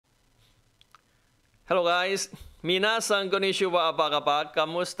Hello guys, 皆さんこんにちは, apa kabar,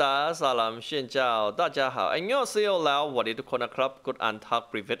 kamusta, salam, xin chào, 大家好, 안녕하세요, lao, wadito kona club, good antak,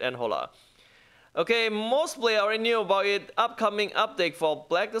 privet and hola. Okay, most players already knew about it. Upcoming update for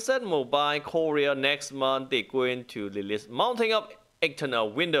Black Desert Mobile Korea next month. They're going to release mounting up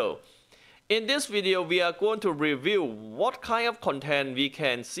external window. In this video, we are going to review what kind of content we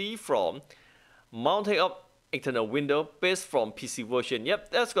can see from mounting up external window based from PC version.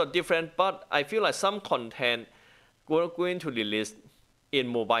 Yep, that's got different, but I feel like some content we're going to release in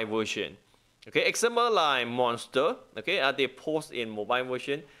mobile version. Okay, example like monster. Okay, they post in mobile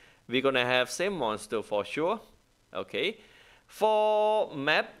version. We're gonna have same monster for sure. Okay, for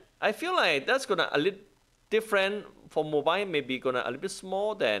map, I feel like that's gonna a little different for mobile. Maybe gonna a little bit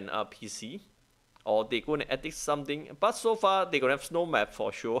small than PC, or they're gonna edit something. But so far they're gonna have snow map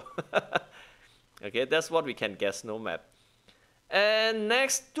for sure. Okay, that's what we can guess, snow map. And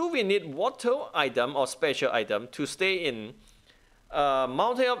next, do we need water item or special item to stay in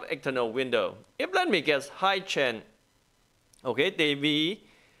mounting up external window? If let me guess, high chain. Okay, they be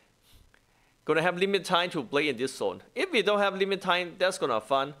gonna have limit time to play in this zone. If we don't have limit time, that's gonna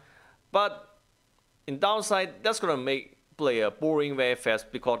fun. But in downside, that's gonna make player boring very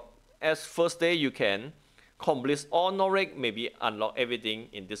fast because as first day you can complete all Norek, maybe unlock everything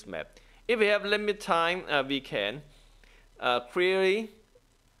in this map. If we have limit time, we can clearly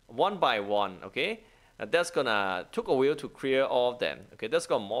one by one. Okay, that's gonna took a while to clear all of them. Okay, that's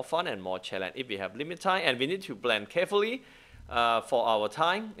got more fun and more challenge if we have limit time, and we need to plan carefully for our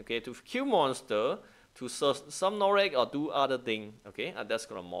time. Okay, to kill monster, to search some Norek or do other thing. Okay, that's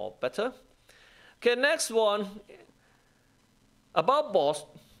gonna more better. Okay, next one about boss.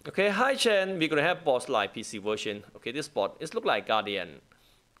 Okay, high chain we're gonna have boss like PC version. Okay, this bot is look like Guardian.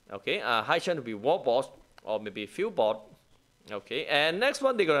 Okay, high chance to be war boss or maybe field bot. Okay, and next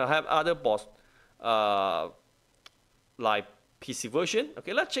one they're gonna have other boss like PC version.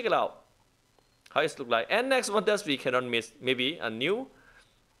 Okay, let's check it out how it look like. And next one that we cannot miss, maybe a new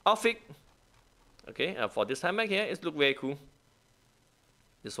outfit. Okay, for this helmet here, it look very cool.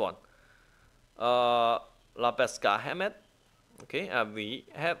 This one, La Pesca helmet. Okay, we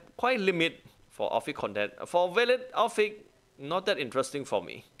have quite limit for outfit content. For valid outfit, not that interesting for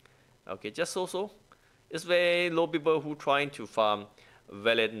me. Okay, just so. It's very low people who trying to farm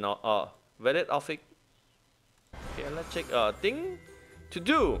valid outfit. Okay, let's check thing to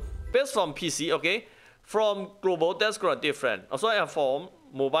do based from PC. Okay, from global that's gonna different. Also, from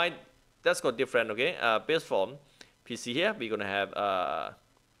mobile that's gonna different. Okay, based from PC here we're gonna have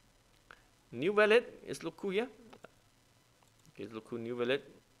new valid. It's look cool here. Okay, it's look cool new valid.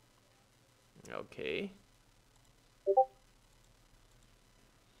 Okay.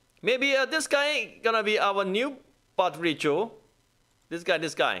 Maybe this guy gonna be our new bot ritual. This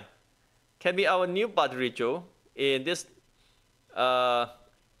guy can be our new bot ritual in this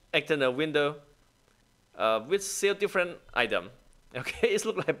external window with still different item. Okay, it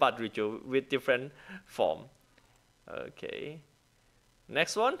looks like bot ritual with different form. Okay,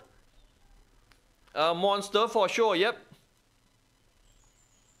 next one. Monster for sure. Yep.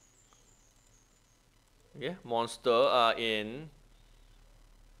 Yeah, monster in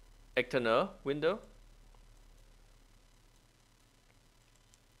external window.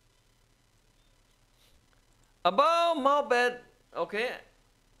 About Malbed, okay,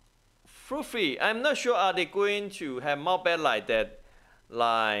 free. I'm not sure are they going to have Malbed like that,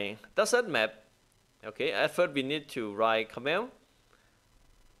 like desert map. Okay, at first we need to write command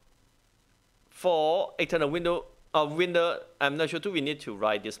for external window. I'm not sure too. We need to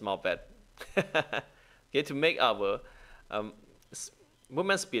write this Malbed. Okay, to make our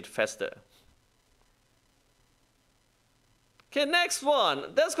movement speed faster. Okay, next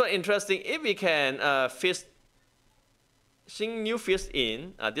one. That's quite interesting. If we can sing new fish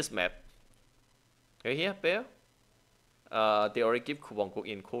in this map. Okay, here, bear. They already give coupon code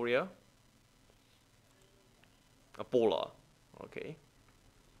in Korea. A polar. Okay.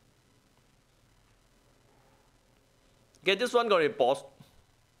 Okay, this one got a boss.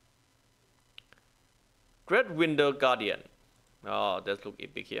 Great Window Guardian. Oh, that look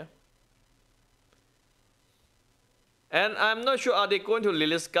epic here. And I'm not sure are they going to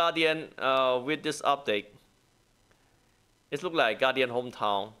release Guardian with this update. It looks like Guardian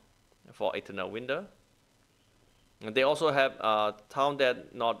Hometown for Eternal Winter. And they also have a town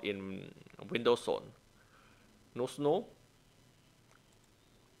that not in window zone. No snow.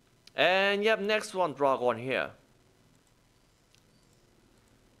 And yep, next one, Dragon here.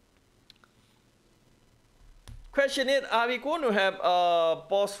 Question is, are we going to have a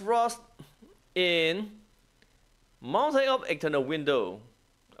boss rush in mounting up external window?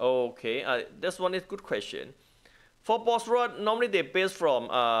 Okay, this one is good question. For boss road, normally they base from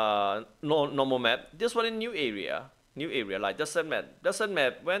normal map. This one in new area like desert map.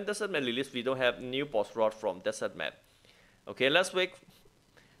 When desert map release, we don't have new boss road from desert map. Okay, let's wait.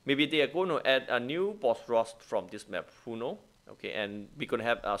 Maybe they are going to add a new boss road from this map. Who know? Okay, and we're gonna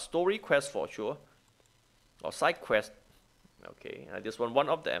have a story quest for sure, or side quest. Okay, this one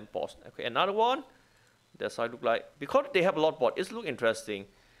of them boss. Okay, another one. That's how it look like. Because they have a lot bot, it look interesting.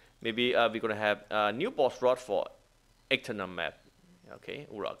 Maybe we're gonna have a new boss road for external map. Okay,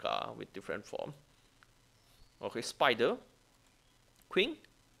 Uraka with different form. Okay, spider, queen.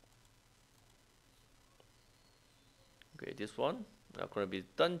 Okay, this one gonna be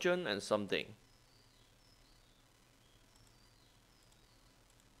dungeon and something.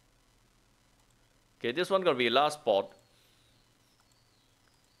 Okay, this one gonna be last bot.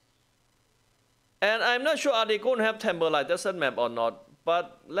 And I'm not sure are they gonna have temple like desert map or not,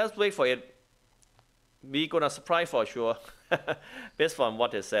 but let's wait for it. We gonna surprise for sure, based on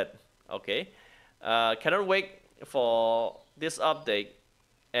what they said. Okay, cannot wait for this update.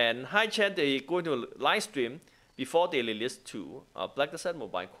 And high chance they going to live stream before they release to Black Desert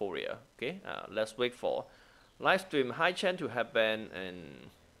Mobile Korea. Okay, let's wait for live stream high chance to happen in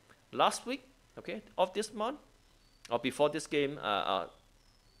last week. Okay, of this month or before this game.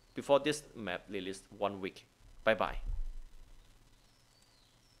 Before this map released 1 week. Bye bye.